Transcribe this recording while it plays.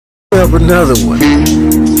Up another one.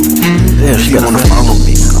 Yeah, she wanna follow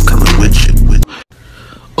me. I'm coming with you.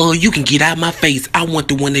 You can get out my face. I want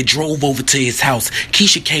the one that drove over to his house.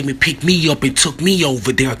 Keisha came and picked me up and took me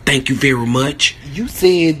over there. Thank you very much. You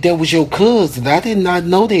said that was your cousin. I did not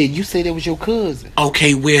know that. You said that was your cousin.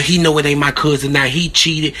 Okay, well, he know it ain't my cousin. Now, he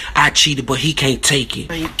cheated. I cheated, but he can't take it.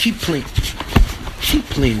 Man, keep playing. Keep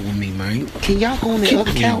playing with me, man. Can y'all go on the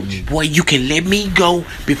other couch? Boy, you can let me go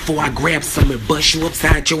before I grab something and bust you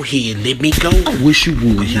upside your head. Let me go. I wish you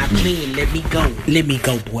would. I'm not playing. Let me go. Let me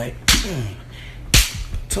go, boy.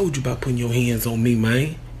 Told you about putting your hands on me,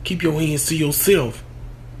 man. Keep your hands to yourself.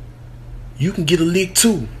 You can get a lick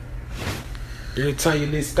too. Every time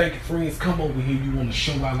your little stanky friends come over here, you want to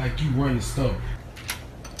show out like you running stuff.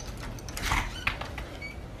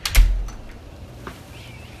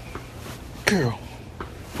 Girl,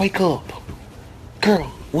 wake up.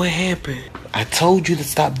 Girl, what happened? I told you to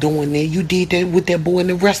stop doing that. You did that with that boy in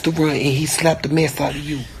the restaurant and he slapped the mess out of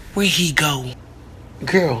you. Where he go?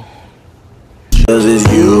 Girl. Cause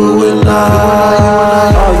it's you and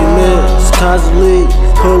I. Arguments constantly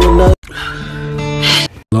pulling up.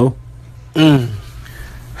 Hello?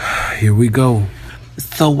 Here we go.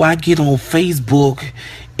 So I get on Facebook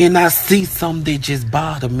and I see something that just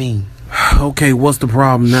bothered me. Okay, what's the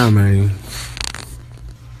problem now, man?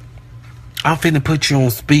 I'm finna put you on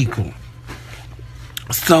speaker.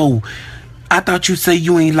 So, I thought you say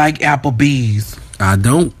you ain't like Applebee's. I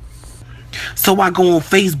don't. So I go on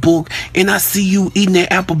Facebook and I see you eating at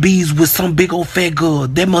Applebee's with some big old fat girl.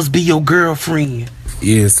 That must be your girlfriend.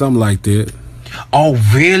 Yeah, something like that. Oh,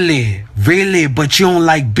 really? Really? But you don't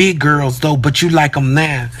like big girls, though, but you like them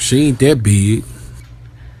now. She ain't that big.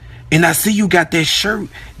 And I see you got that shirt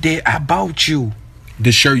that I bought you.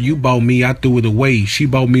 The shirt you bought me, I threw it away. She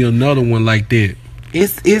bought me another one like that.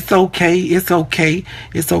 It's okay. It's okay.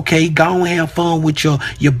 It's okay. Go and have fun with your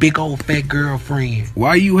big old fat girlfriend.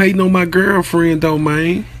 Why you hating on my girlfriend, though,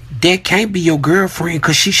 man? That can't be your girlfriend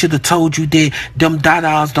because she should have told you that them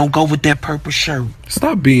dadas don't go with that purple shirt.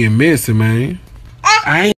 Stop being messy, man.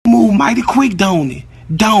 I ain't move mighty quick, don't it?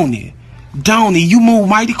 Don't it? Don't it? You move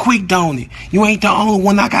mighty quick, don't it? You ain't the only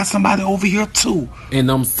one. I got somebody over here, too. And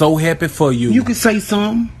I'm so happy for you. You can say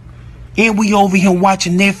something. And we over here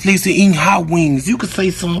watching Netflix and eating hot wings. You can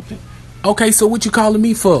say something. Okay, so what you calling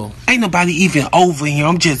me for? Ain't nobody even over here.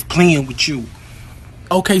 I'm just playing with you.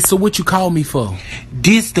 Okay, so what you call me for?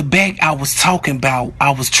 This the bag I was talking about.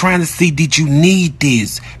 I was trying to see, did you need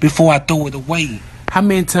this before I throw it away? How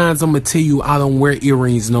many times I'm gonna tell you I don't wear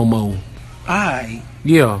earrings no more? Alright.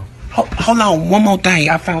 Yeah. Hold on, one more thing.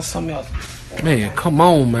 I found something else. Man, come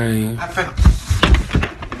on, man. I found...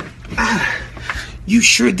 You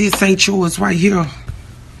sure this ain't yours right here?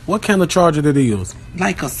 What kind of charger that is?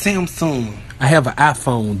 Like a Samsung. I have an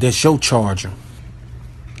iPhone. That's your charger.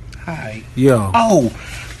 Alright. Yeah. Oh,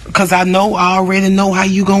 because I already know how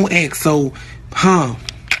you gonna act. So,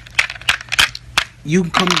 you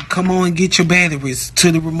come on and get your batteries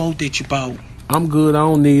to the remote that you bought. I'm good. I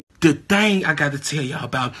don't need. The thing I got to tell y'all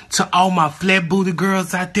about, to all my flat booty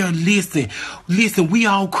girls out there, listen, we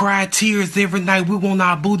all cry tears every night. We want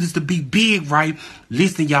our booties to be big, right?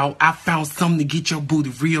 Listen, y'all, I found something to get your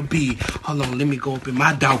booty real big. Hold on, let me go up in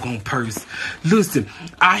my doggone purse. Listen,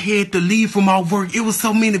 I had to leave from my work. It was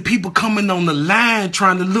so many people coming on the line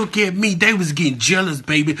trying to look at me. They was getting jealous,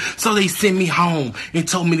 baby. So they sent me home and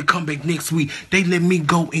told me to come back next week. They let me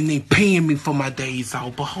go and they paying me for my days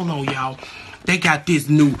off. But hold on, y'all. They got this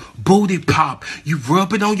new booty pop. You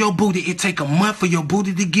rub it on your booty. It take a month for your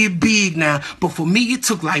booty to get big now. But for me, it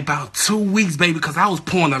took like about 2 weeks, baby, because I was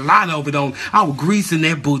pouring a lot of it on. I was greasing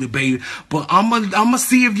that booty, baby. But I'ma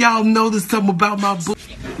see if y'all notice something about my booty.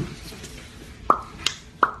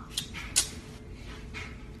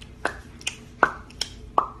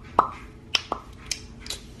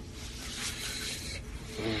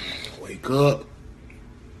 Wake up.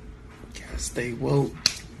 Gotta stay woke.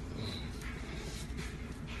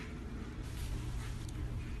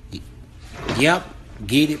 Yep,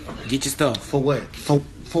 get it. Get your stuff. For what? For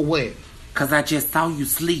what? Cause I just saw you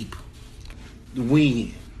sleep.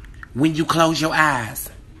 When? When you close your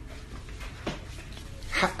eyes.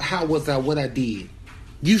 How was I? What I did?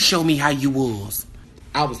 You show me how you was.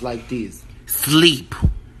 I was like this. Sleep.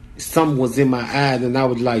 Something was in my eyes and I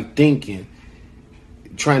was like thinking.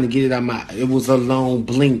 Trying to get it out my... It was a long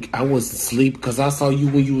blink. I wasn't asleep because I saw you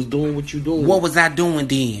when you was doing what you doing. What was I doing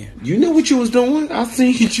then? You know what you was doing. I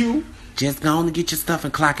seen you. Just go on and get your stuff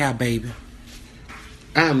and clock out, baby.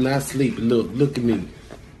 I'm not sleeping. Look at me.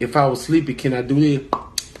 If I was sleepy, can I do this?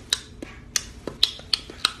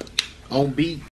 On beat.